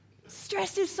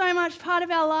stress is so much part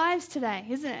of our lives today,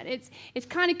 isn't it? It's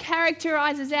kind of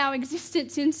characterises our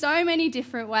existence in so many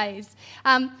different ways.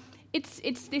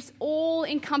 It's this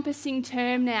all-encompassing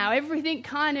term now. Everything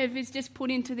kind of is just put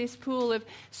into this pool of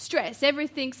stress.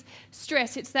 Everything's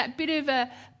stress. It's that bit of a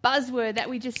buzzword that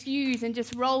we just use and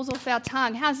just rolls off our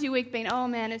tongue. How's your week been? Oh,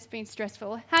 man, it's been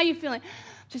stressful. How are you feeling?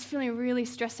 Just feeling really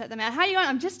stressed at the moment. How are you going?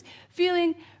 I'm just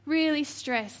feeling really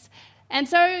stressed. And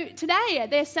so today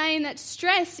they're saying that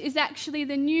stress is actually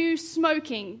the new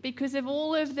smoking because of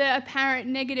all of the apparent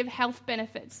negative health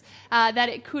benefits that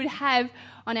it could have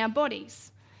on our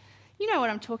bodies. You know what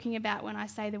I'm talking about when I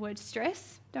say the word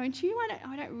stress, don't you?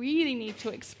 I don't really need to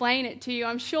explain it to you.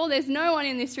 I'm sure there's no one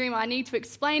in this room I need to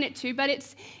explain it to, but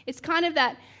it's kind of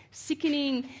that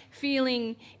sickening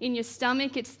feeling in your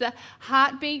stomach. It's the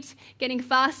heartbeat getting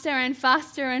faster and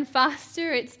faster and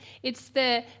faster. It's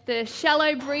the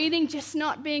shallow breathing, just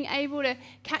not being able to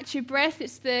catch your breath.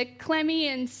 It's the clammy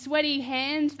and sweaty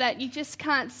hands that you just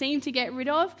can't seem to get rid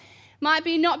of. Might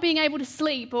be not being able to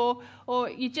sleep, or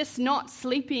you're just not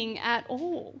sleeping at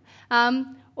all.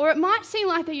 Or it might seem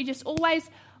like that you're just always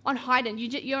on heightened.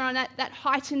 You're on that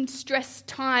heightened stress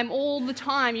time all the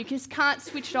time. You just can't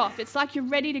switch it off. It's like you're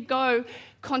ready to go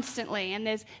constantly, and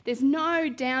there's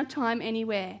no downtime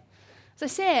anywhere. As I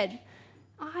said,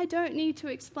 I don't need to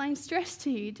explain stress to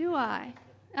you, do I?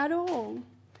 At all.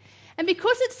 And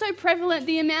because it's so prevalent,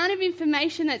 the amount of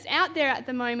information that's out there at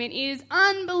the moment is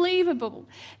unbelievable.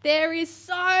 There is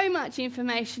so much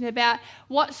information about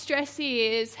what stress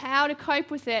is, how to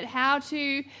cope with it, how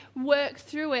to work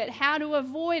through it, how to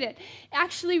avoid it.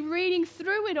 Actually reading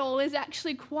through it all is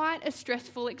actually quite a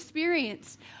stressful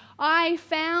experience. I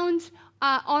found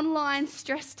online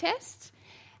stress tests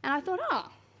and I thought,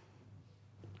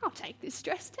 I'll take this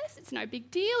stress test. It's no big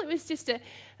deal. It was just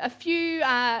a few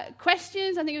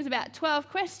questions. I think it was about 12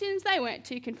 questions. They weren't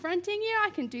too confronting. Yeah, I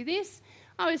can do this.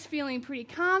 I was feeling pretty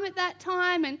calm at that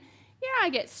time. And yeah, I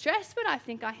get stressed, but I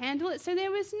think I handle it. So there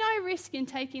was no risk in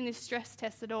taking this stress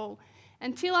test at all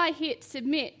until I hit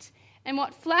submit. And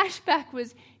what flashed back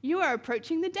was, you are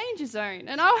approaching the danger zone.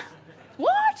 And I,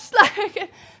 what?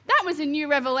 That was a new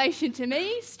revelation to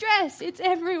me. Stress, it's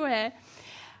everywhere.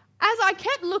 As I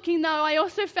kept looking, though, I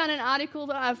also found an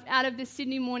article out of the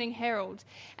Sydney Morning Herald,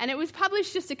 and it was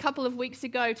published just a couple of weeks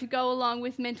ago to go along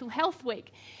with Mental Health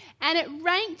Week. And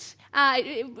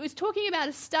it was talking about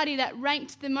a study that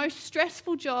ranked the most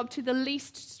stressful job to the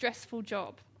least stressful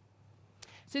job.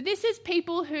 So this is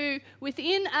people who,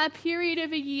 within a period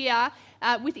of a year,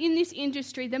 within this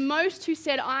industry, the most who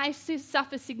said, I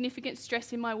suffer significant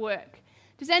stress in my work.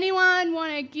 Does anyone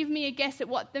want to give me a guess at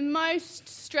what the most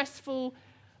stressful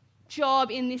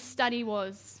job in this study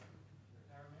was?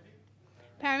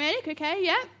 Paramedic, okay,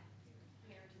 yeah.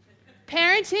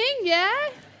 Parenting, yeah.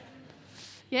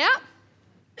 Yeah.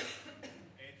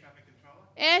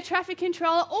 Air traffic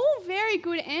controller, all very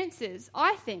good answers,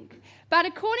 I think. But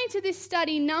according to this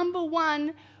study, number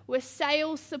one were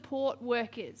sales support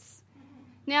workers.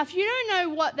 Now, if you don't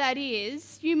know what that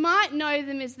is, you might know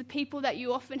them as the people that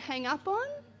you often hang up on.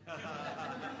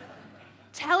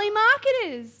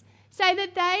 Telemarketers. Say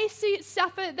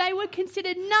that they were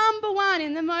considered number one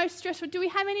in the most stressful. Do we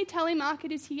have any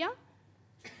telemarketers here?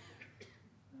 I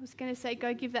was going to say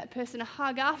go give that person a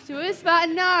hug afterwards, but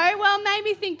no. Well,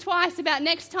 maybe think twice about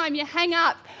next time you hang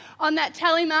up on that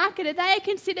telemarketer. They are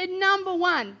considered number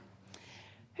one.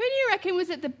 Who do you reckon was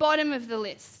at the bottom of the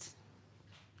list?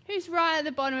 Who's right at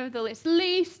the bottom of the list?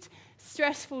 Least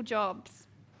stressful jobs.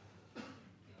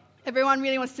 Everyone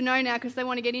really wants to know now because they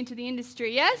want to get into the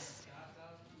industry, yes?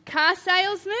 Car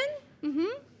salesman? Mm-hmm.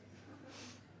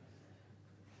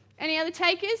 Any other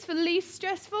takers for least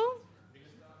stressful?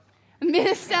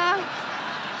 Minister.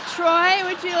 Troy,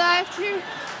 would you like to?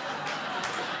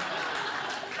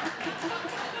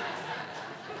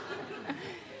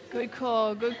 Good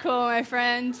call, my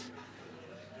friend.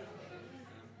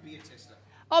 Beer tester.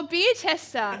 Oh, beer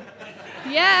tester.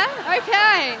 Yeah,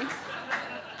 okay.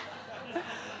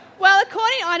 Well,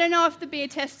 I don't know if the beer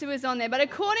tester was on there, but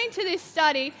according to this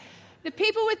study, the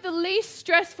people with the least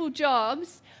stressful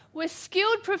jobs were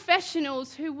skilled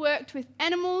professionals who worked with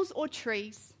animals or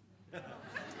trees.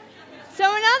 So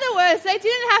in other words, they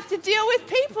didn't have to deal with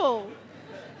people.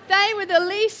 They were the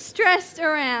least stressed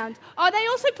around. Oh, they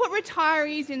also put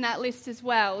retirees in that list as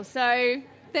well. So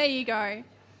there you go.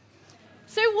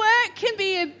 So work can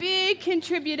be a big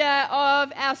contributor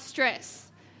of our stress,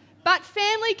 but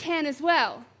family can as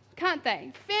well. Can't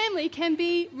they? Family can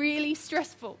be really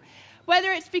stressful,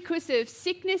 whether it's because of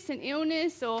sickness and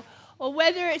illness or or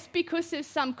whether it's because of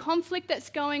some conflict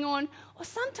that's going on, or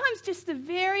sometimes just the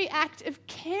very act of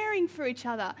caring for each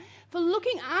other, for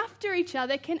looking after each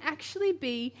other, can actually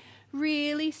be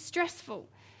really stressful.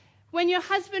 When your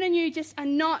husband and you just are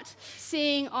not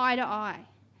seeing eye to eye.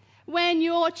 When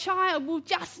your child will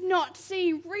just not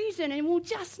see reason and will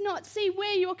just not see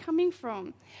where you're coming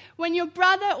from. When your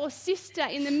brother or sister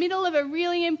in the middle of a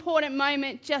really important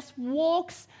moment just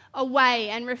walks away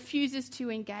and refuses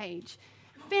to engage.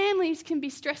 Families can be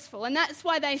stressful, and that's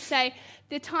why they say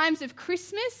the times of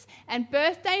Christmas and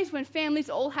birthdays, when families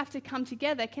all have to come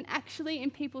together, can actually, in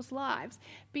people's lives,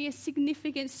 be a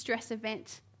significant stress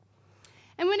event.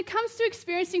 And when it comes to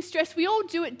experiencing stress, we all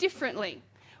do it differently.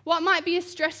 What might be a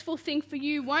stressful thing for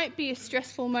you won't be a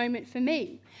stressful moment for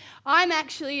me. I'm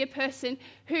actually a person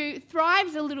who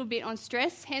thrives a little bit on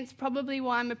stress, hence probably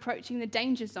why I'm approaching the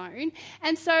danger zone.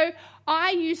 And so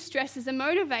I use stress as a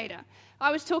motivator.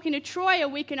 I was talking to Troy a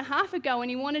week and a half ago, and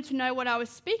he wanted to know what I was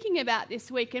speaking about this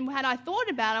week. And had I thought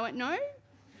about it, I went, no,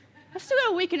 I've still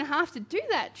got a week and a half to do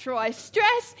that, Troy.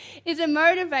 Stress is a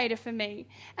motivator for me.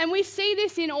 And we see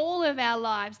this in all of our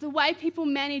lives. The way people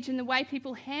manage and the way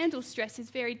people handle stress is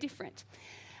very different.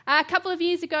 A couple of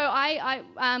years ago,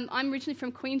 I'm originally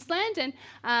from Queensland,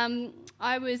 and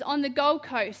I was on the Gold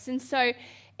Coast. And so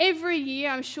every year,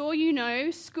 I'm sure you know,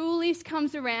 Schoolies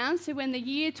comes around, so when the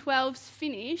Year 12s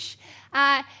finish,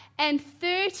 and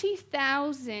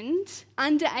 30,000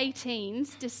 under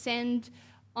 18s descend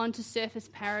onto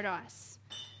Surfers Paradise.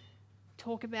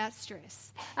 Talk about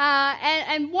stress.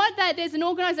 There's an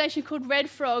organisation called Red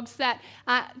Frogs that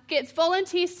gets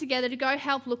volunteers together to go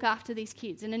help look after these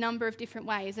kids in a number of different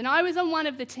ways. And I was on one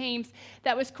of the teams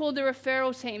that was called the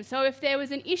referral team. So if there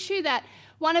was an issue that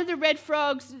one of the Red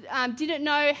Frogs didn't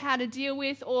know how to deal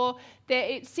with, or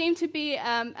it seemed to be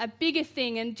a bigger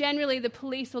thing, and generally the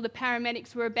police or the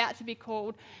paramedics were about to be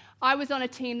called, I was on a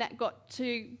team that got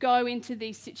to go into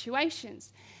these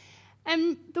situations.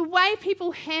 And the way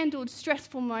people handled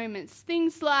stressful moments,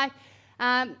 things like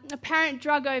apparent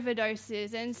drug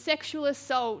overdoses and sexual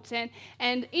assault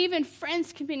and even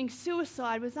friends committing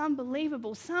suicide, was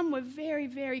unbelievable. Some were very,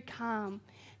 very calm,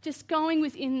 just going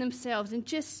within themselves and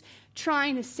just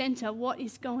trying to centre what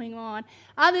is going on.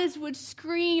 Others would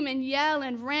scream and yell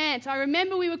and rant. I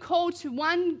remember we were called to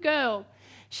one girl.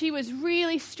 She was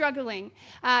really struggling.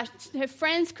 Her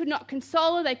friends could not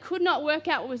console her. They could not work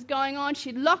out what was going on.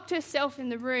 She'd locked herself in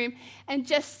the room and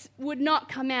just would not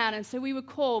come out. And so we were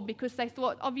called because they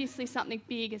thought, obviously something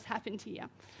big has happened here.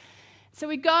 So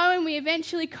we go and we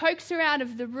eventually coax her out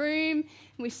of the room.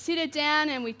 And we sit her down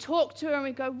and we talk to her and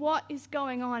we go, what is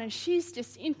going on? And she's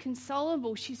just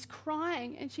inconsolable. She's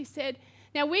crying. And she said,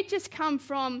 now we'd just come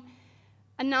from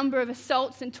a number of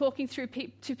assaults and talking to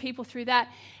people through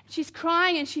that. She's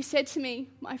crying and she said to me,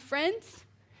 my friends,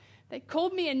 they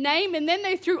called me a name and then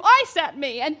they threw ice at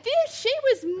me. And she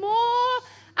was more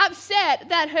upset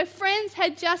that her friends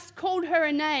had just called her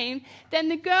a name than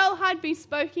the girl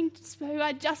who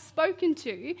I'd just spoken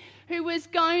to, who was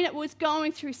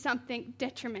going through something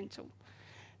detrimental.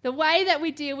 The way that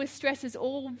we deal with stress is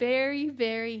all very,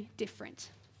 very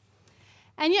different.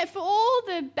 And yet for all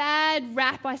the bad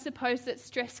rap, I suppose, that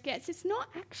stress gets, it's not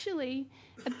actually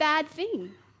a bad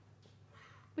thing,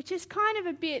 which is kind of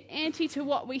a bit anti to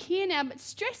what we hear now. But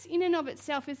stress in and of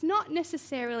itself is not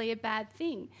necessarily a bad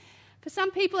thing. For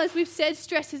some people, as we've said,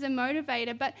 stress is a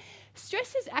motivator, but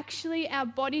stress is actually our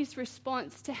body's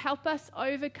response to help us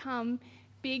overcome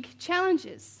big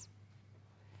challenges.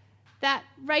 That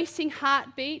racing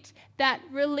heartbeat, that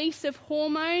release of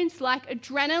hormones like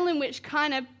adrenaline, which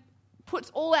kind of puts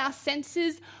all our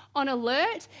senses on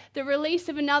alert, the release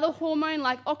of another hormone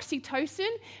like oxytocin,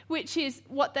 which is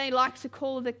what they like to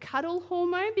call the cuddle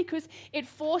hormone, because it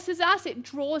forces us, it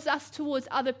draws us towards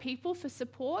other people for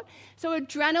support. So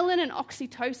adrenaline and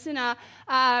oxytocin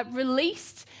are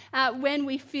released when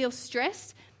we feel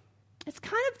stressed. It's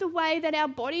kind of the way that our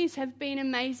bodies have been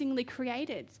amazingly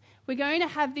created. We're going to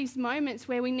have these moments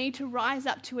where we need to rise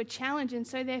up to a challenge, and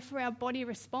so therefore our body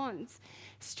responds.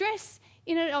 Stress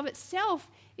in and of itself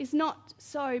is not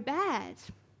so bad.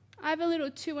 I have a little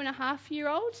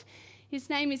 2.5-year-old. His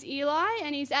name is Eli,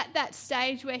 and he's at that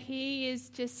stage where he is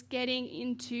just getting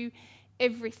into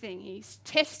everything. He's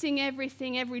testing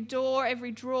everything, every door,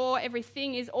 every drawer,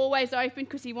 everything is always open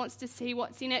because he wants to see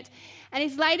what's in it. And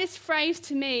his latest phrase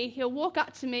to me, he'll walk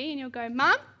up to me and he'll go,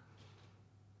 Mum,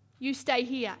 you stay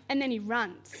here. And then he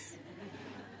runs.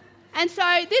 And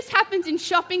so this happens in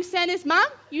shopping centres. Mum,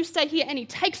 you stay here. And he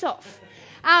takes off.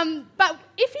 But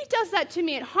if he does that to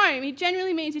me at home, it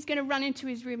generally means he's going to run into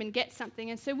his room and get something.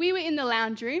 And so we were in the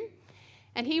lounge room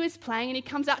and he was playing and he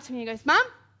comes up to me and goes, Mum,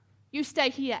 You stay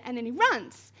here. And then he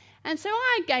runs. And so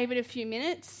I gave it a few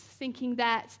minutes, thinking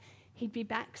that he'd be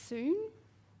back soon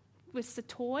with the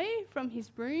toy from his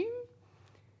room.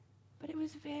 But it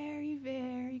was very,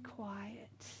 very quiet.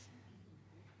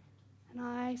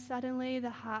 And suddenly the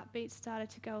heartbeat started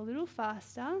to go a little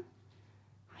faster.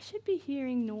 I should be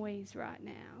hearing noise right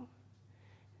now.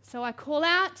 So I call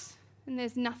out and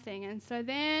there's nothing. And so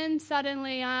then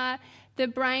suddenly the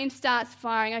brain starts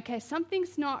firing. Okay,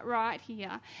 something's not right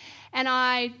here. And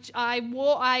I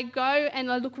go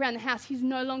and I look around the house. He's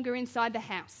no longer inside the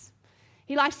house.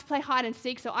 He likes to play hide and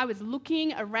seek, so I was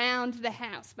looking around the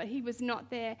house, but he was not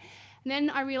there. And then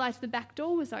I realized the back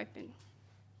door was open.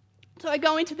 So I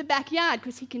go into the backyard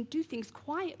because he can do things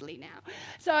quietly now.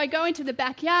 So I go into the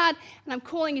backyard and I'm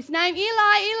calling his name, Eli,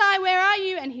 Eli, where are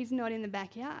you? And he's not in the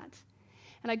backyard.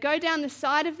 And I go down the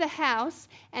side of the house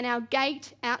and our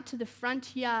gate out to the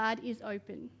front yard is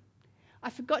open. I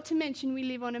forgot to mention we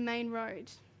live on a main road.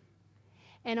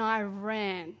 And I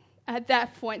ran at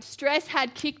that point. Stress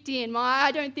had kicked in.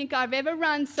 I don't think I've ever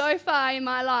run so far in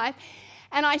my life.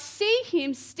 And I see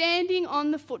him standing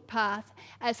on the footpath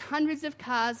as hundreds of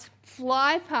cars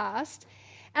fly past.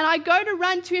 And I go to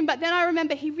run to him, but then I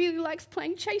remember he really likes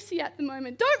playing chasey at the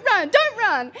moment. Don't run, don't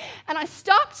run. And I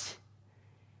stopped.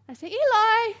 I said,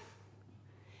 Eli,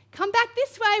 come back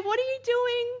this way. What are you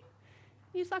doing?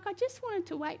 He's like, I just wanted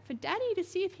to wait for Daddy to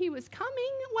see if he was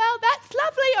coming. Well, that's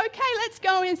lovely. Okay, let's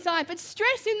go inside. But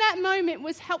stress in that moment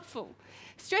was helpful.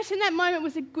 Stress in that moment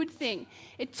was a good thing.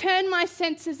 It turned my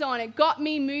senses on. It got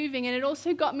me moving, and it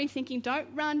also got me thinking, don't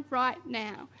run right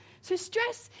now. So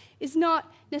stress is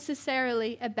not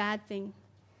necessarily a bad thing.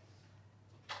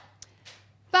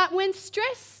 But when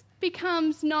stress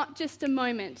becomes not just a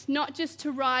moment, not just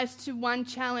to rise to one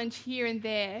challenge here and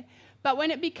there, but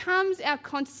when it becomes our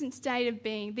constant state of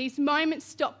being, these moments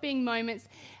stop being moments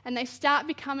and they start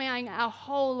becoming our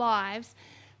whole lives,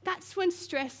 that's when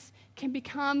stress can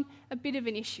become a bit of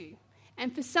an issue.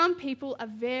 And for some people, a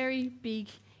very big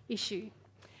issue.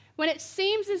 When it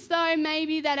seems as though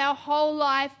maybe that our whole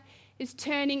life is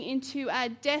turning into a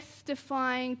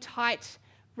death-defying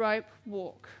tightrope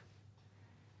walk.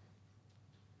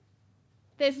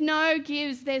 There's no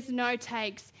gives, there's no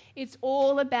takes. It's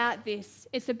all about this.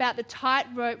 It's about the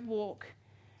tightrope walk.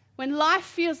 When life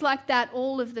feels like that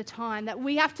all of the time, that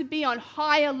we have to be on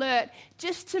high alert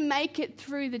just to make it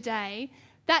through the day,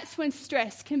 that's when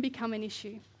stress can become an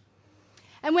issue.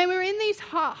 And when we're in these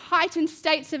heightened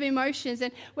states of emotions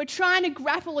and we're trying to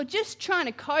grapple or just trying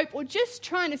to cope or just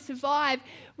trying to survive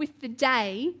with the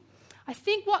day, I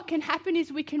think what can happen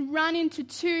is we can run into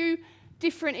two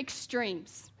different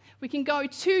extremes. We can go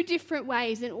two different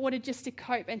ways in order just to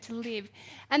cope and to live.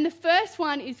 And the first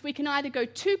one is we can either go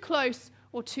too close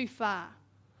or too far.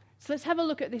 So let's have a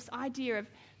look at this idea of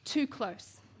too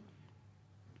close.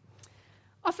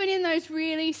 Often in those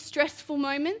really stressful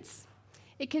moments,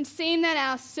 it can seem that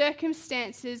our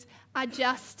circumstances are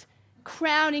just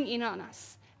crowding in on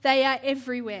us. They are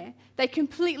everywhere. They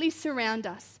completely surround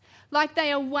us, like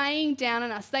they are weighing down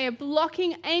on us. They are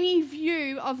blocking any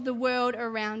view of the world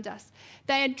around us.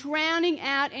 They are drowning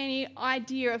out any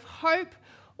idea of hope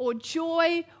or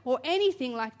joy or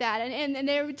anything like that. And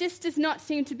there just does not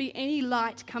seem to be any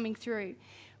light coming through.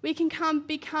 We can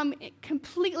become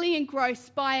completely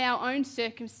engrossed by our own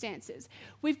circumstances.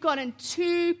 We've gotten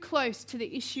too close to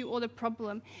the issue or the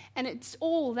problem, and it's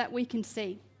all that we can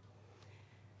see.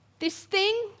 This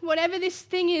thing, whatever this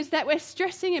thing is that we're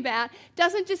stressing about,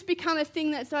 doesn't just become a thing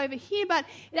that's over here, but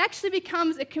it actually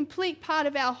becomes a complete part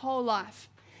of our whole life.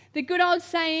 The good old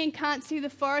saying, can't see the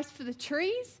forest for the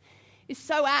trees, is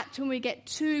so apt when we get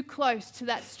too close to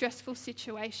that stressful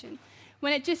situation.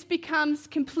 When it just becomes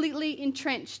completely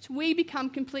entrenched, we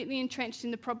become completely entrenched in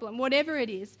the problem, whatever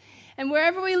it is. And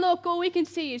wherever we look, all we can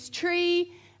see is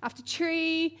tree after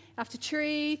tree after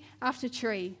tree after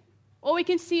tree. All we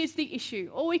can see is the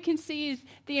issue. All we can see is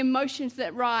the emotions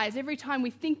that rise every time we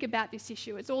think about this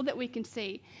issue. It's all that we can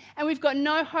see. And we've got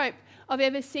no hope of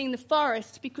ever seeing the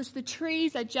forest because the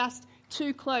trees are just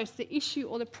too close. The issue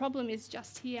or the problem is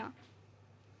just here.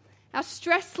 Our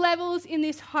stress levels in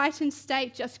this heightened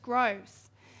state just grows.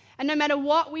 And no matter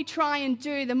what we try and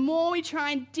do, the more we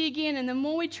try and dig in and the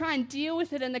more we try and deal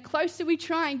with it and the closer we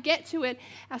try and get to it,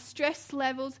 our stress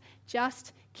levels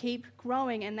just keep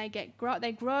growing, and they grow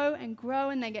and grow,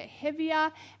 and they get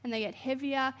heavier and they get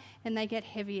heavier and they get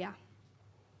heavier.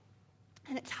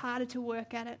 And it's harder to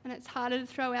work at it, and it's harder to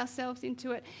throw ourselves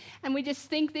into it. And we just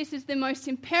think this is the most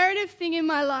imperative thing in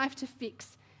my life to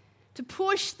fix, to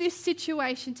push this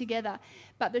situation together.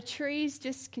 But the trees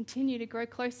just continue to grow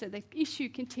closer. The issue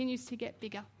continues to get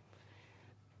bigger.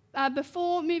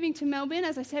 before moving to Melbourne,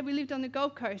 as I said, we lived on the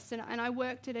Gold Coast, and I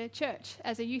worked at a church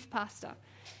as a youth pastor.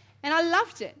 And I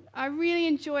loved it. I really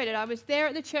enjoyed it. I was there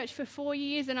at the church for 4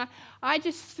 years, and I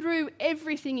just threw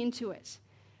everything into it.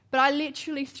 But I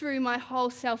literally threw my whole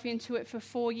self into it for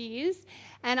 4 years.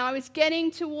 And I was getting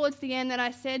towards the end that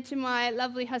I said to my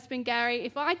lovely husband, Gary,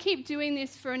 if I keep doing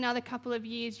this for another couple of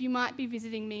years, you might be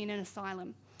visiting me in an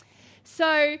asylum.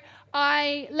 So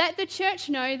I let the church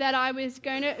know that I was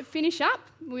going to finish up.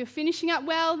 We were finishing up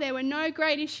well. There were no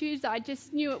great issues. I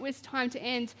just knew it was time to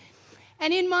end.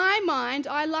 And in my mind,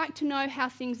 I like to know how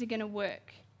things are going to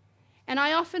work. And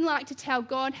I often like to tell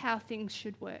God how things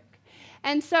should work.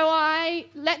 And so I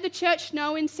let the church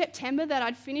know in September that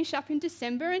I'd finish up in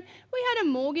December, and we had a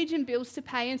mortgage and bills to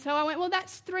pay. And so I went, well,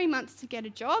 that's 3 months to get a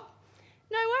job.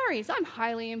 No worries, I'm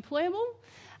highly employable.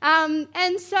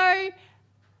 And so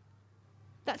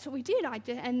that's what we did.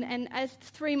 And as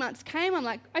 3 months came, I'm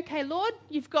like, okay, Lord,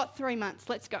 you've got 3 months,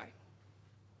 let's go.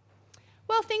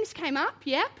 Well, things came up,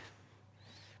 yep.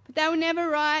 But they were never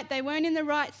right. They weren't in the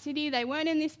right city. They weren't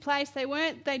in this place. They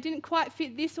didn't quite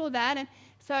fit this or that. And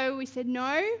so we said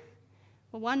no.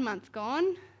 Well, 1 month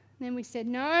gone. Then we said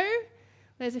no.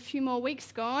 There's a few more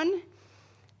weeks gone.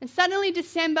 And suddenly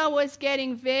December was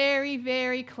getting very,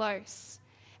 very close.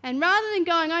 And rather than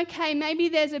going, okay, maybe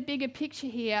there's a bigger picture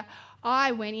here,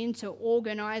 I went into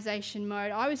organisation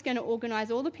mode. I was going to organise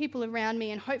all the people around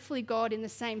me and hopefully God in the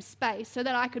same space so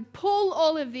that I could pull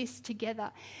all of this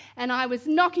together. And I was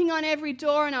knocking on every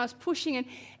door and I was pushing, and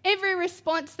every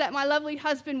response that my lovely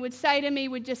husband would say to me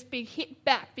would just be hit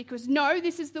back because, no,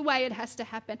 this is the way it has to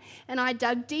happen. And I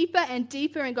dug deeper and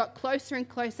deeper and got closer and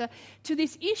closer to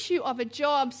this issue of a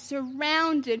job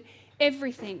surrounded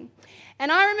everything.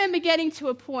 And I remember getting to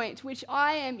a point, which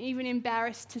I am even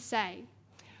embarrassed to say,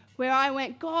 where I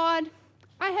went, God,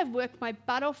 I have worked my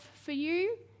butt off for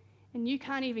you and you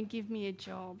can't even give me a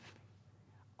job.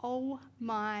 Oh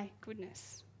my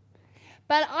goodness.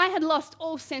 But I had lost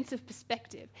all sense of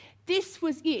perspective. This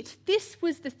was it. This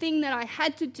was the thing that I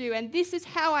had to do, and this is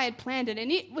how I had planned it,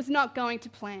 and it was not going to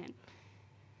plan.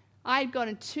 I had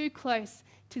gotten too close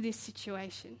to this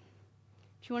situation.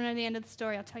 If you want to know the end of the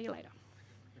story, I'll tell you later.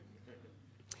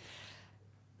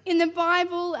 In the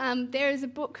Bible, there is a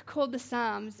book called the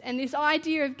Psalms, and this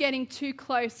idea of getting too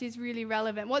close is really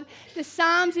relevant. The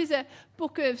Psalms is a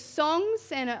book of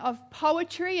songs and of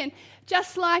poetry, and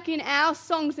just like in our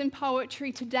songs and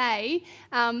poetry today,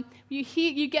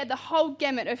 you get the whole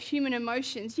gamut of human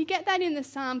emotions. You get that in the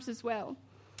Psalms as well.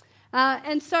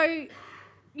 And so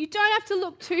you don't have to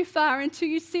look too far until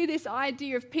you see this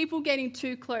idea of people getting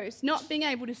too close, not being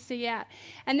able to see out.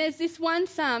 And there's this one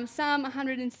psalm, Psalm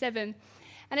 107,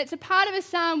 and it's a part of a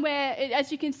psalm where, as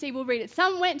you can see, we'll read it.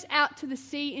 Some went out to the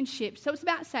sea in ships. So it's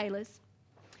about sailors.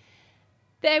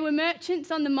 There were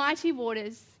merchants on the mighty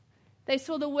waters. They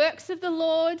saw the works of the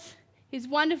Lord, his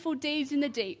wonderful deeds in the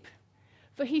deep.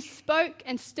 For he spoke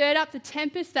and stirred up the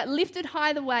tempest that lifted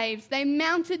high the waves. They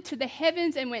mounted to the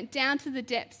heavens and went down to the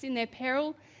depths. In their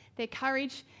peril, their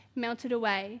courage melted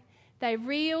away. They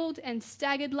reeled and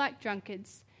staggered like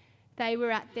drunkards. They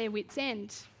were at their wits'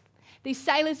 end. These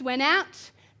sailors went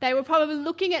out. They were probably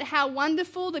looking at how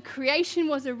wonderful the creation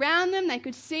was around them. They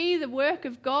could see the work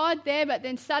of God there, but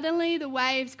then suddenly the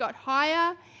waves got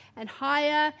higher and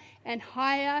higher and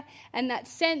higher, and that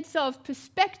sense of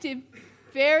perspective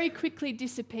very quickly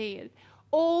disappeared.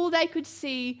 All they could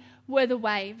see were the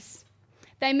waves.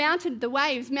 The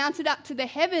waves mounted up to the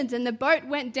heavens, and the boat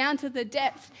went down to the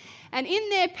depths. And in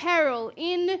their peril,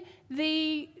 in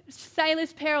the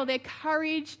sailors' peril, their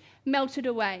courage melted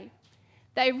away.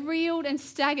 They reeled and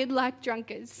staggered like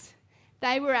drunkards.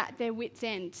 They were at their wits'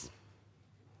 end.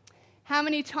 How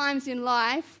many times in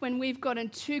life when we've gotten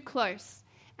too close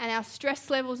and our stress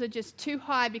levels are just too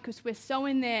high because we're so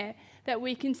in there that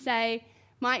we can say,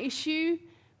 my issue,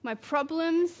 my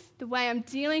problems, the way I'm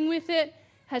dealing with it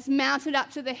has mounted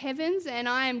up to the heavens and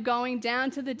I am going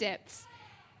down to the depths.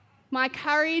 My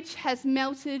courage has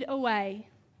melted away.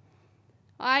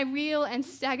 I reel and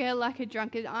stagger like a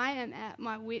drunkard. I am at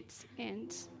my wits'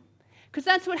 end. Because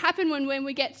that's what happens when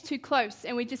we get too close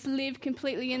and we just live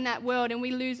completely in that world and we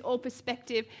lose all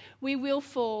perspective. We will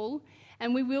fall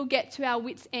and we will get to our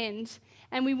wits' end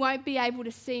and we won't be able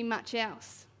to see much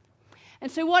else. And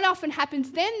so what often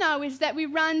happens then, though, is that we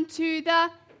run to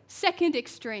the second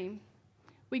extreme.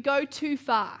 We go too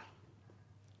far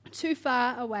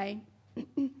away.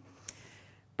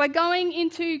 By going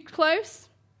in too close,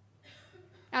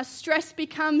 our stress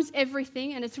becomes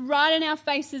everything and it's right in our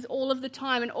faces all of the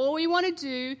time. And all we want to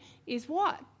do is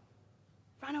what?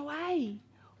 Run away.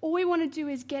 all we want to do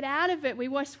is get out of it. We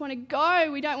just want to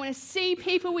go. We don't want to see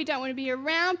people. We don't want to be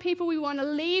around people. We want to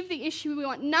leave the issue. We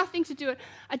want nothing to do with it.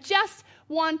 I just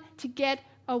want to get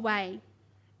away.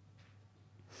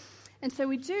 And so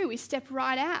we do. We step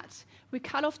right out. We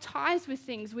cut off ties with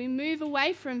things. We move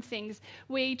away from things.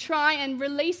 We try and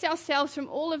release ourselves from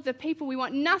all of the people. We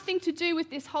want nothing to do with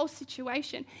this whole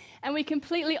situation. And we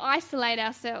completely isolate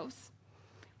ourselves.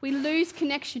 We lose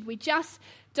connection. We just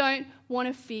don't want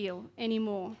to feel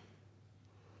anymore.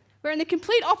 We're in the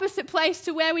complete opposite place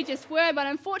to where we just were, but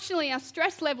unfortunately our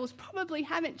stress levels probably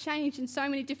haven't changed in so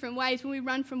many different ways when we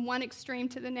run from one extreme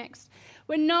to the next.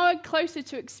 We're no closer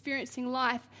to experiencing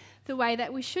life the way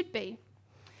that we should be.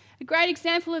 A great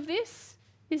example of this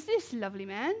is this lovely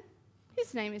man.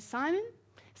 His name is Simon.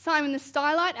 Simon the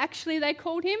Stylite, actually they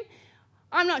called him.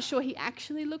 I'm not sure he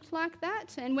actually looked like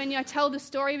that. And when I tell the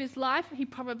story of his life, he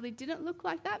probably didn't look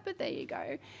like that, but there you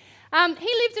go.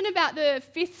 He lived in about the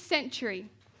 5th century.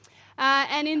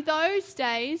 And in those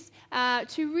days,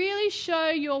 to really show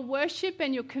your worship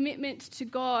and your commitment to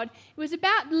God, it was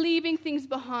about leaving things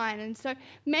behind. And so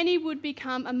many would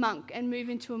become a monk and move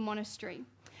into a monastery.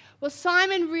 Well,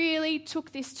 Simon really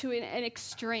took this to an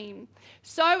extreme.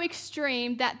 So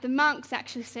extreme that the monks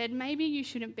actually said, maybe you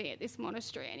shouldn't be at this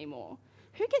monastery anymore.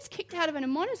 Who gets kicked out of a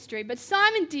monastery? But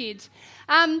Simon did.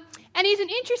 And he's an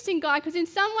interesting guy because in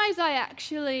some ways I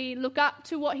actually look up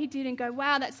to what he did and go,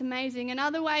 wow, that's amazing. In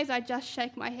other ways I just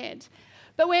shake my head.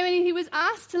 But when he was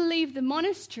asked to leave the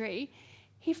monastery,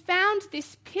 he found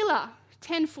this pillar,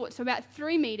 10 foot, so about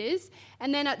 3 metres,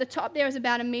 and then at the top there was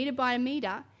about 1 metre by 1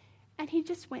 metre, and he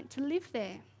just went to live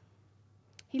there.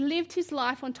 He lived his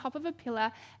life on top of a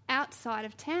pillar outside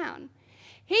of town.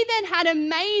 He then had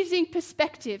amazing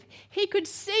perspective. He could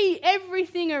see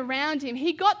everything around him.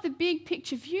 He got the big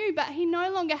picture view, but he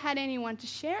no longer had anyone to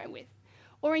share it with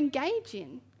or engage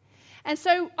in. And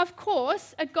so, of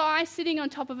course, a guy sitting on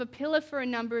top of a pillar for a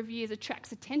number of years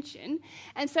attracts attention.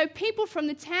 And so people from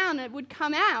the town would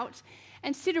come out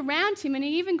and sit around him, and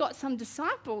he even got some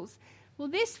disciples. Well,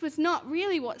 this was not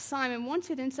really what Simon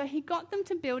wanted, and so he got them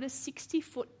to build a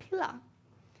 60-foot pillar.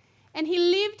 And he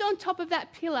lived on top of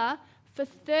that pillar for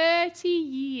 30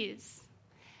 years.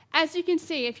 As you can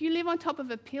see, if you live on top of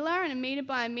a pillar and 1 metre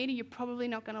by 1 metre, you're probably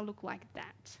not going to look like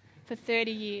that for 30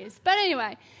 years. But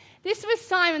anyway, this was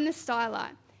Simon the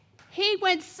Stylite. He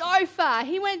went so far.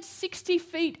 He went 60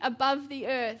 feet above the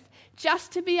earth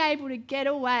just to be able to get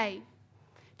away,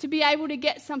 to be able to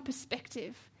get some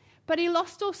perspective. But he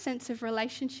lost all sense of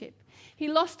relationship. He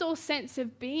lost all sense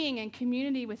of being and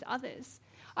community with others.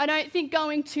 I don't think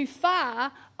going too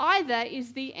far either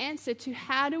is the answer to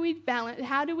how do we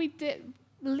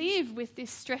live with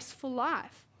this stressful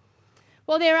life.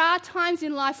 Well, there are times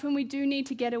in life when we do need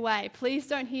to get away. Please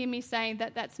don't hear me saying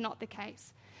that that's not the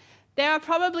case. There are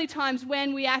probably times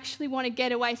when we actually want to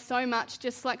get away so much,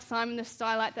 just like Simon the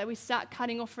Stylite, that we start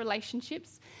cutting off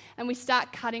relationships and we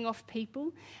start cutting off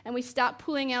people and we start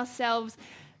pulling ourselves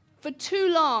for too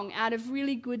long out of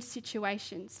really good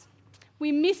situations.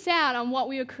 We miss out on what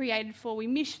we were created for. We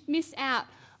miss out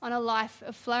on a life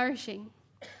of flourishing.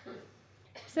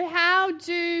 So how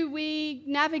do we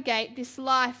navigate this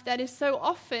life that is so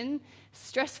often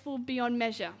stressful beyond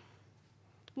measure?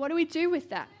 What do we do with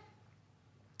that?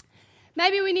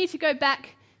 Maybe we need to go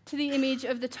back to the image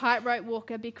of the tightrope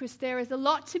walker because there is a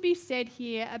lot to be said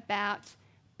here about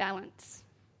balance.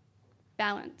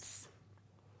 Balance.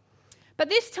 But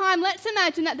this time, let's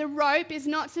imagine that the rope is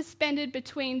not suspended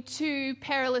between 2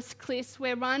 perilous cliffs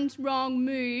where one wrong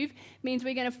move means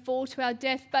we're going to fall to our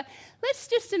death. But let's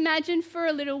just imagine for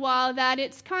a little while that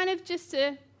it's kind of just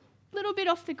a little bit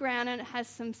off the ground and it has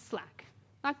some slack,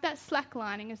 like that slack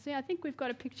lining. You see, I think we've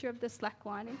got a picture of the slack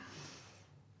lining.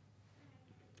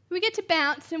 We get to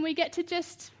bounce and we get to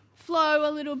just flow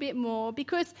a little bit more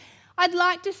because I'd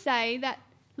like to say that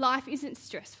life isn't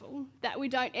stressful, that we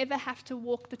don't ever have to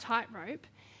walk the tightrope.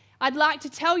 I'd like to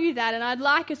tell you that, and I'd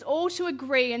like us all to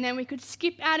agree, and then we could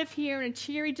skip out of here in a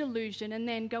cheery delusion and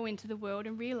then go into the world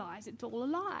and realise it's all a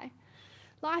lie.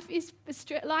 Life is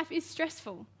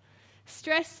stressful.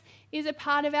 Stress is a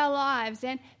part of our lives,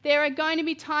 and there are going to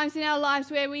be times in our lives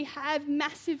where we have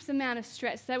massive amount of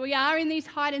stress, that we are in these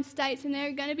heightened states, and there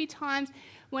are going to be times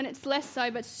when it's less so,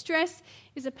 but stress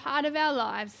is a part of our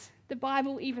lives. The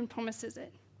Bible even promises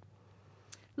it.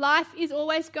 Life is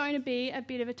always going to be a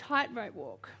bit of a tightrope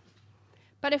walk.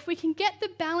 But if we can get the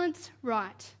balance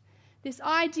right, this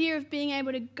idea of being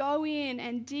able to go in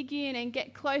and dig in and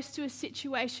get close to a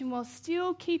situation while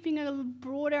still keeping a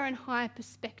broader and higher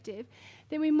perspective,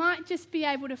 then we might just be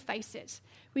able to face it.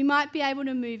 We might be able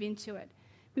to move into it.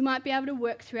 We might be able to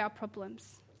work through our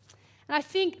problems. And I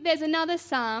think there's another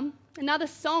song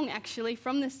actually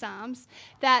from the Psalms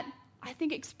that I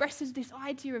think expresses this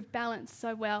idea of balance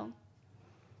so well.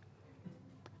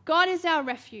 God is our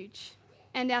refuge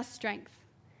and our strength,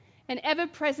 an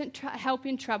ever-present help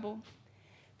in trouble.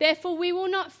 Therefore we will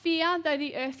not fear though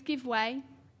the earth give way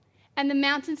and the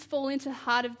mountains fall into the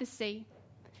heart of the sea,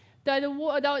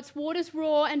 though its waters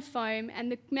roar and foam and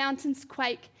the mountains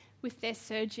quake with their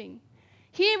surging.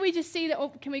 Here we just see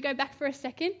that, can we go back for a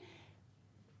second?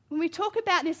 When we talk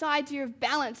about this idea of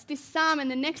balance, this psalm and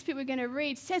the next bit we're going to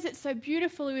read says it so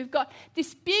beautifully. We've got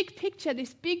this big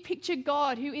picture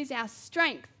God who is our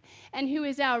strength and who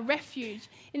is our refuge,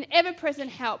 an ever-present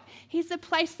help. He's the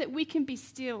place that we can be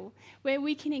still, where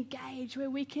we can engage, where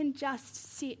we can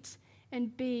just sit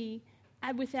and be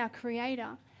with our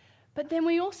Creator. But then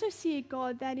we also see a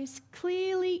God that is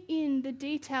clearly in the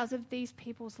details of these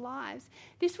people's lives.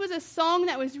 This was a song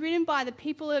that was written by the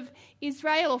people of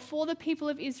Israel or for the people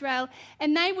of Israel,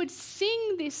 and they would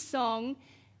sing this song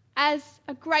as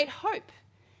a great hope,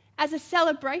 as a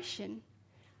celebration,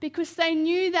 because they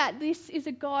knew that this is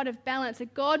a God of balance, a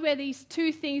God where these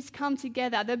two things come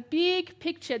together, the big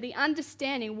picture, the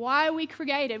understanding, why are we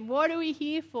created, what are we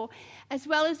here for, as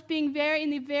well as being in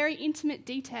the very intimate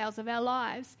details of our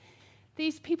lives.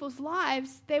 These people's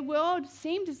lives, their world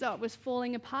seemed as though it was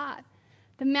falling apart.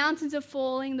 The mountains are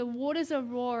falling, the waters are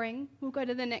roaring. We'll go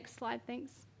to the next slide,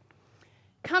 thanks.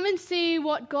 Come and see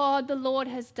what God the Lord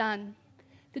has done.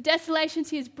 The desolations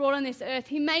he has brought on this earth.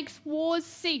 He makes wars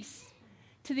cease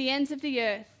to the ends of the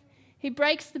earth. He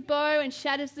breaks the bow and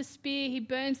shatters the spear. He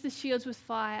burns the shields with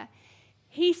fire.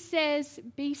 He says,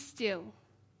 be still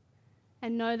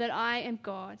and know that I am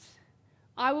God.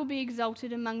 I will be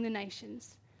exalted among the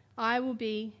nations. I will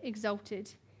be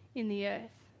exalted in the earth.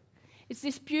 It's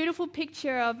this beautiful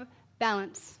picture of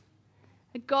balance.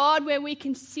 A God where we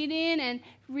can sit in and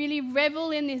really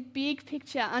revel in this big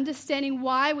picture, understanding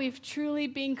why we've truly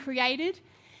been created.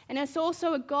 And it's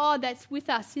also a God that's with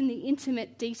us in the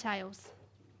intimate details.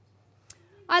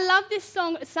 I love this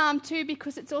psalm too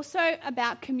because it's also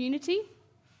about community.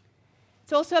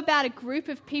 It's also about a group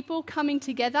of people coming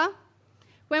together.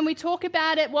 When we talk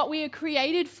about it, what we are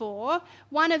created for,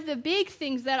 one of the big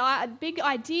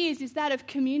ideas is that of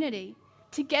community,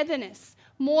 togetherness,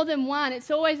 more than one.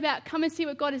 It's always about come and see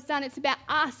what God has done. It's about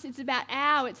us. It's about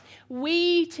it's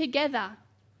we together.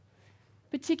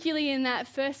 Particularly in that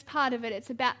first part of it, it's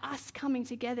about us coming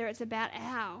together. It's about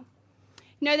our.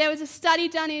 There was a study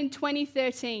done in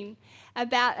 2013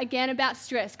 about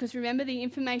stress, because remember, the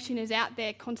information is out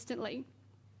there constantly.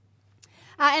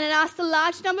 And it asked a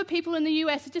large number of people in the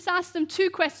US, it just asked them two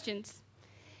questions.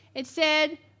 It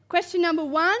said, question number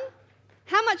 1,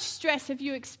 how much stress have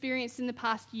you experienced in the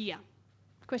past year?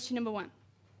 Question number 1.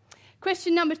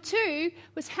 Question number 2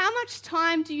 was, how much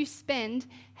time do you spend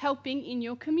helping in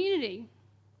your community?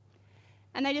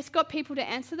 And they just got people to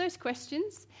answer those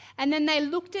questions. And then they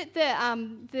looked at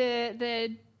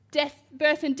the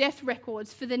birth and death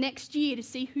records for the next year to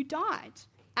see who died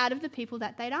out of the people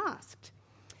that they'd asked.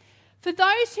 For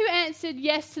those who answered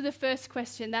yes to the first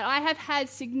question, that I have had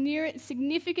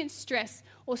significant stress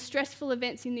or stressful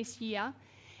events in this year,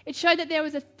 it showed that there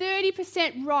was a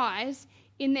 30% rise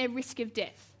in their risk of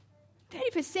death.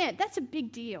 30%, that's a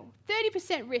big deal.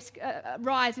 30%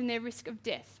 rise in their risk of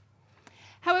death.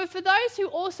 However, for those who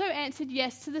also answered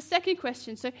yes to the second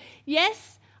question, so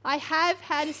yes, I have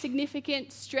had a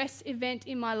significant stress event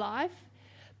in my life,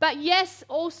 but yes,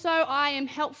 also I am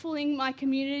helpful in my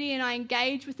community and I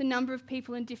engage with a number of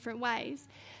people in different ways.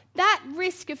 That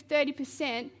risk of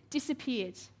 30%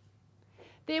 disappeared.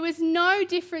 There was no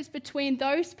difference between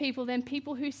those people than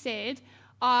people who said,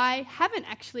 I haven't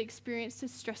actually experienced a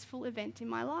stressful event in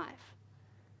my life.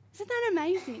 Isn't that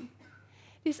amazing?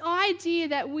 This idea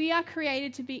that we are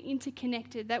created to be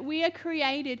interconnected, that we are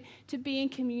created to be in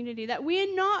community, that we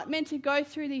are not meant to go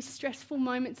through these stressful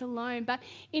moments alone, but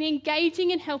in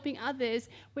engaging and helping others,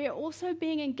 we are also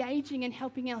being engaging and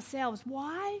helping ourselves.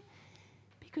 Why?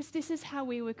 Because this is how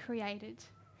we were created.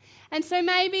 And so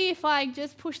maybe if I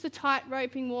just push the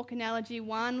tight-roping walk analogy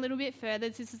one little bit further,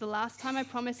 this is the last time I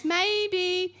promise,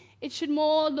 maybe it should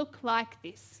more look like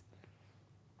this.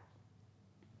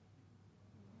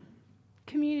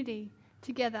 Community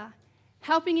together,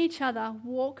 helping each other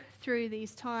walk through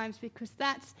these times, because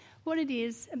that's what it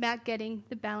is about getting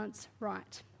the balance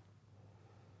right.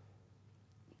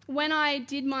 When I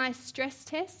did my stress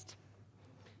test,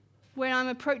 when I'm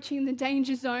approaching the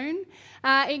danger zone,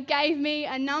 it gave me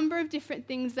a number of different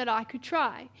things that I could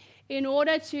try in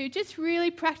order to, just really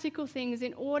practical things,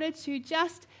 in order to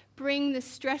just bring the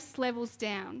stress levels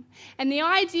down. And the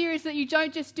idea is that you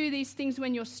don't just do these things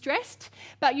when you're stressed,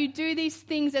 but you do these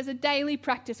things as a daily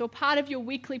practice or part of your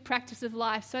weekly practice of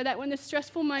life, so that when the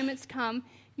stressful moments come,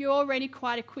 you're already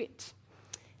quite equipped.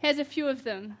 Here's a few of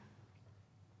them.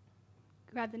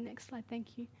 Grab the next slide,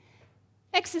 thank you.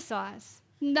 Exercise.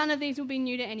 None of these will be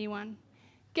new to anyone.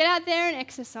 Get out there and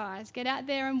exercise. Get out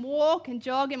there and walk and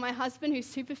jog. And my husband, who's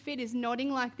super fit, is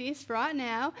nodding like this right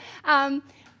now.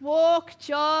 Walk,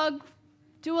 jog,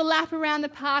 do a lap around the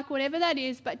park, whatever that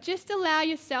is, but just allow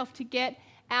yourself to get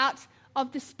out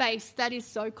of the space that is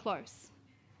so close.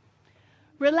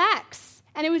 Relax.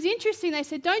 And it was interesting, they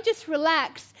said, don't just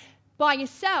relax by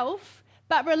yourself,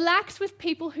 but relax with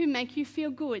people who make you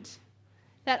feel good.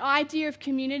 That idea of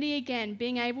community again,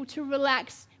 being able to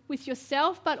relax with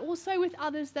yourself, but also with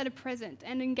others that are present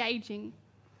and engaging.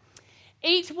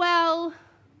 Eat well.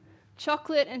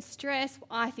 Chocolate and stress,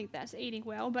 I think that's eating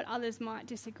well, but others might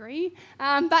disagree.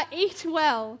 But eat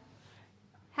well.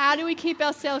 How do we keep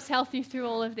ourselves healthy through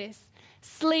all of this?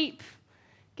 Sleep.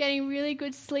 Getting really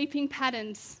good sleeping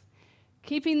patterns.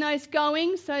 Keeping those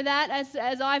going so that,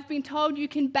 as I've been told, you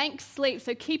can bank sleep.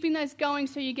 So keeping those going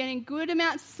so you're getting good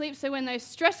amounts of sleep, so when those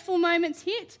stressful moments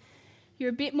hit,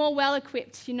 you're a bit more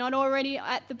well-equipped. You're not already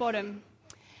at the bottom.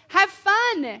 Have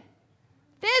fun.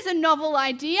 There's a novel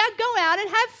idea. Go out and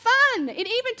have fun. It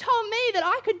even told me that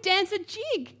I could dance a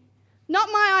jig. Not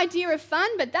my idea of fun,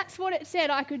 but that's what it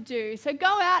said I could do. So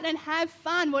go out and have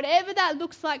fun, whatever that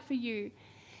looks like for you.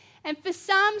 And for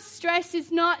some, stress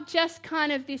is not just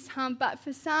kind of this hump, but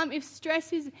for some, if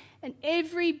stress is an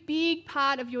every big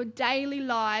part of your daily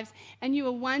lives and you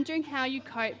are wondering how you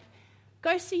cope,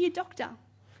 go see your doctor.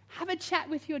 Have a chat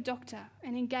with your doctor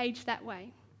and engage that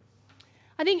way.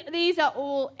 I think these are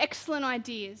all excellent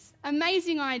ideas,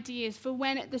 amazing ideas for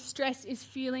when the stress is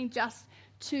feeling just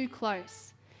too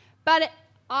close. But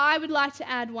I would like to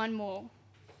add one more,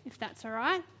 if that's all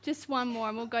right. Just one more,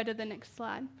 and we'll go to the next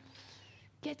slide.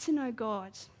 Get to know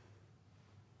God.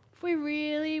 If we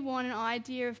really want an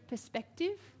idea of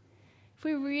perspective, if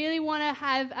we really want to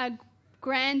have a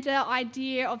grander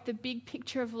idea of the big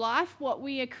picture of life, what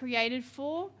we are created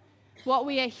for, what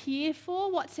we are here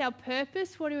for, what's our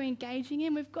purpose, what are we engaging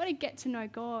in, we've got to get to know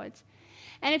God.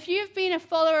 And if you've been a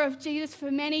follower of Jesus for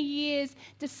many years,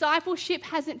 discipleship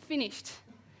hasn't finished.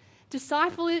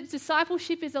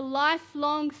 Discipleship is a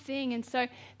lifelong thing, and so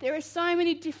there are so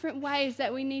many different ways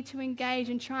that we need to engage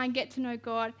and try and get to know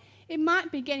God. It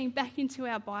might be getting back into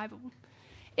our Bible.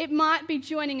 It might be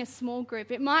joining a small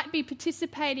group. It might be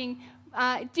participating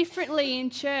differently in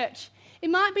church. It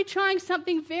might be trying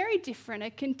something very different, a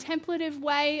contemplative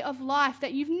way of life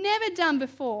that you've never done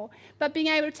before, but being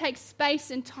able to take space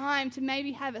and time to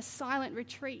maybe have a silent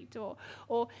retreat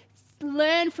or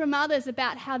learn from others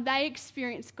about how they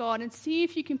experience God and see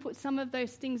if you can put some of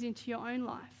those things into your own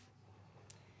life.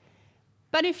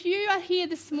 But if you are here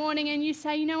this morning and you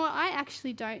say, you know what, I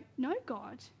actually don't know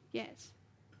God yet.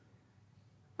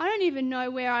 I don't even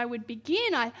know where I would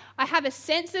begin. I have a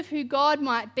sense of who God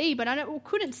might be, but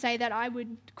couldn't say that I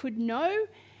could know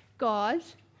God.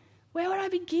 Where would I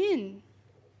begin?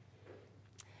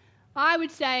 I would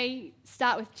say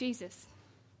start with Jesus.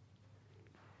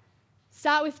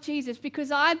 Start with Jesus,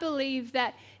 because I believe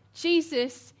that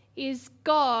Jesus is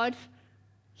God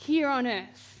here on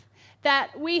earth.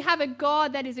 That we have a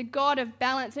God that is a God of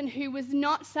balance and who was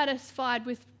not satisfied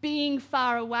with being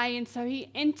far away, and so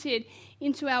he entered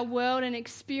into our world and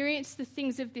experienced the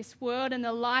things of this world and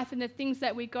the life and the things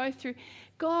that we go through.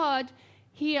 God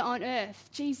here on earth,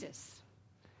 Jesus.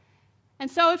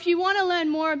 And so if you want to learn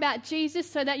more about Jesus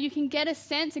so that you can get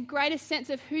a greater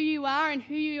sense of who you are and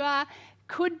who you are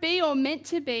could be or meant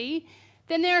to be,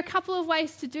 then there are a couple of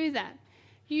ways to do that.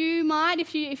 You might,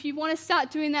 if you want to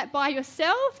start doing that by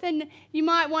yourself, then you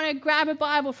might want to grab a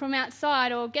Bible from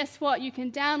outside, or guess what, you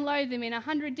can download them in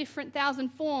 100 different thousand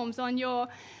forms on your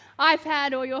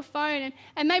iPad or your phone,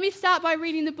 and maybe start by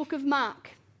reading the book of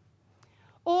Mark.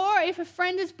 Or if a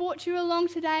friend has brought you along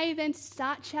today, then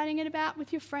start chatting it about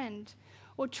with your friend.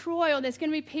 Or Troy, or there's going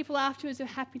to be people afterwards who are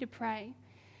happy to pray.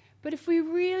 But if we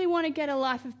really want to get a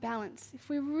life of balance, if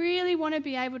we really want to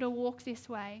be able to walk this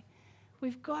way,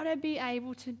 we've got to be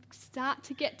able to start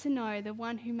to get to know the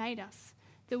one who made us,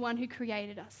 the one who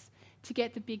created us, to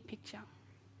get the big picture.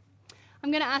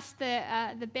 I'm going to ask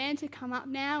the band to come up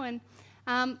now, and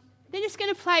they're just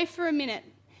going to play for a minute.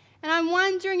 And I'm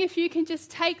wondering if you can just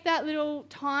take that little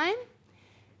time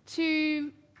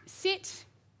to sit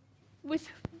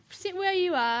where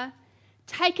you are,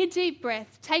 take a deep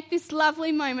breath, take this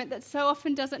lovely moment that so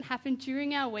often doesn't happen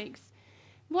during our weeks.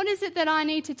 What is it that I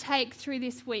need to take through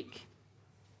this week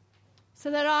so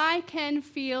that I can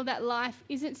feel that life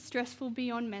isn't stressful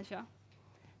beyond measure,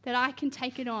 that I can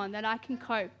take it on, that I can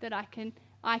cope, that I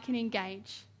can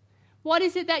engage. What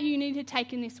is it that you need to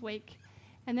take in this week?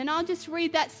 And then I'll just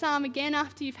read that psalm again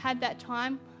after you've had that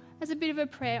time as a bit of a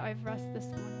prayer over us this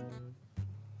morning.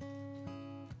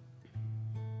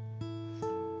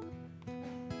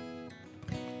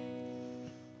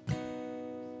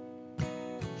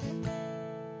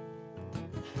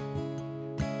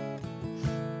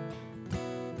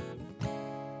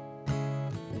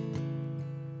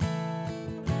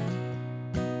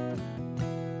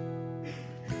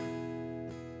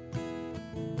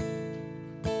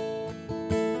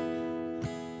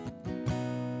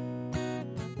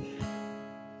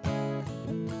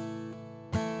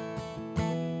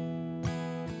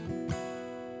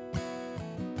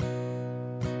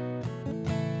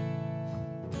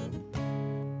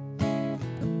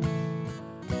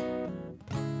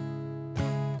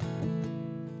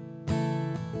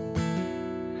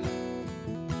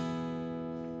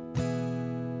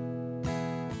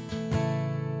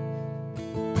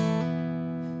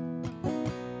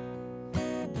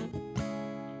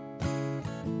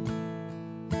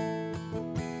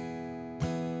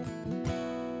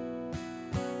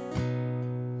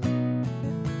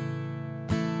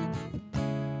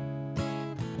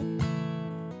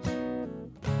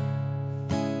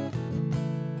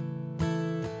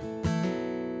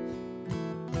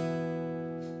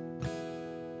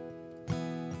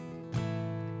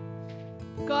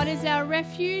 God is our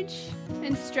refuge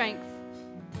and strength,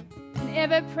 an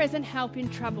ever-present help in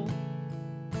trouble.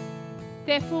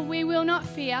 Therefore we will not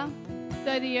fear,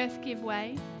 though the earth give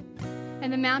way,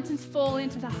 and the mountains fall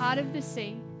into the heart of the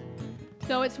sea,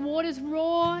 though its waters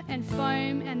roar and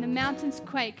foam, and the mountains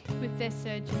quake with their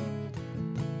surging.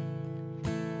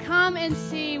 Come and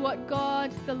see what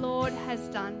God the Lord has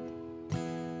done,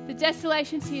 the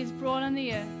desolations he has brought on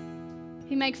the earth.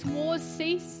 He makes wars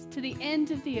cease to the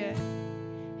end of the earth.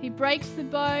 He breaks the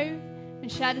bow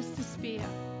and shatters the spear.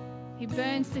 He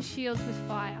burns the shields with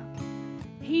fire.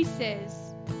 He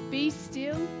says, "Be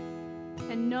still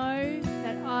and know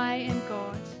that I am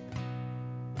God.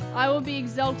 I will be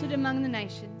exalted among the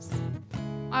nations.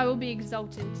 I will be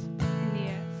exalted